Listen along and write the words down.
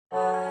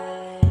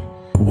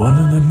What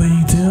did I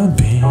make there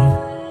be?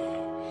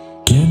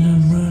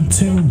 Getting run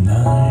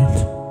tonight.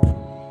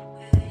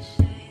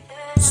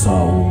 So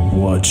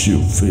what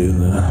you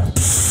feeling?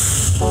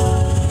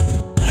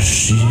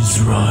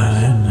 She's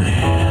right in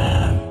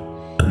here.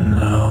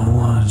 Now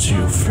what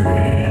you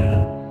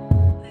feel?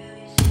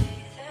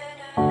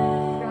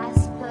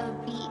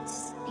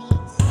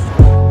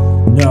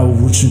 Now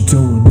what you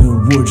don't know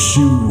what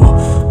you.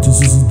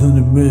 This isn't an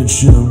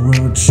adventure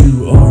around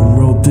you. I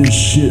wrote this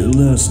shit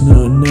last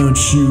night, not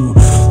you.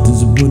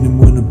 There's a money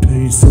when I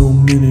pay so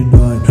many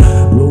nights.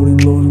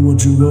 Loading,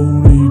 what you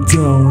only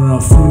down. And I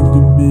feel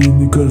the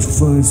meaning cause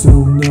find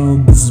so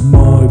now. This is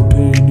my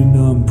pain and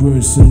I'm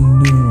bracing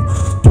now.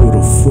 What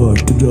the fuck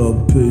did I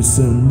pay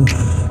some?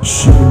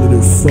 She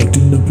really fucked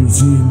it up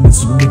routine. This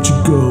is what you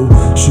go.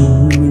 She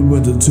really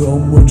went to tell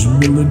what you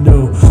really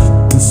know.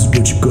 This is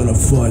what you gotta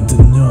fight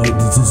tonight.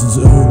 This is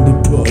the only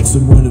parts I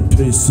wanna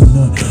pay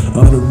tonight.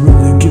 I don't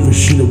really give a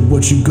shit of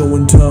what you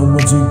going down,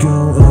 what you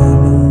go. I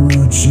know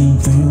what you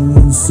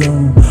feeling, so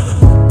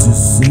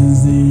this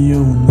is the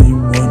only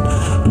one.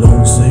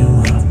 Long say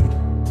one.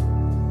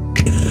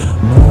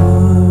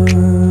 My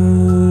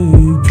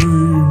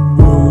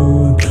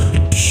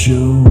pretty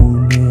show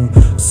now.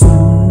 So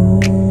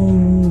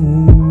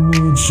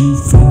what you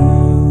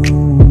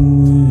feeling?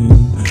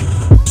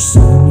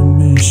 Sending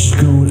me, she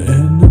gon'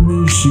 end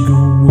me, she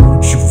gon'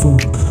 want you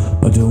fuck.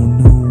 I don't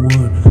know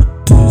what.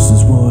 This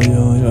is why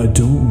I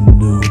don't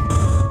know.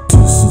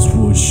 This is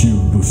what you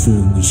were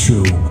feeling the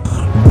show.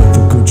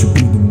 Never got you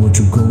beating what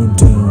you're going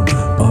down. I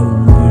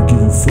don't really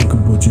give a fuck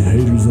about your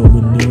haters all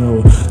but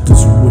now. This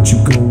is what you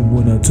go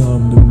when I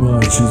time the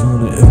march. She's on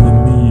the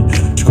enemy.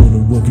 She's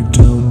gonna walk it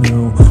down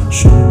now.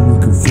 She ain't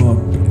looking fuck.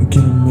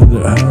 Can't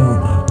matter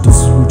how. This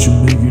is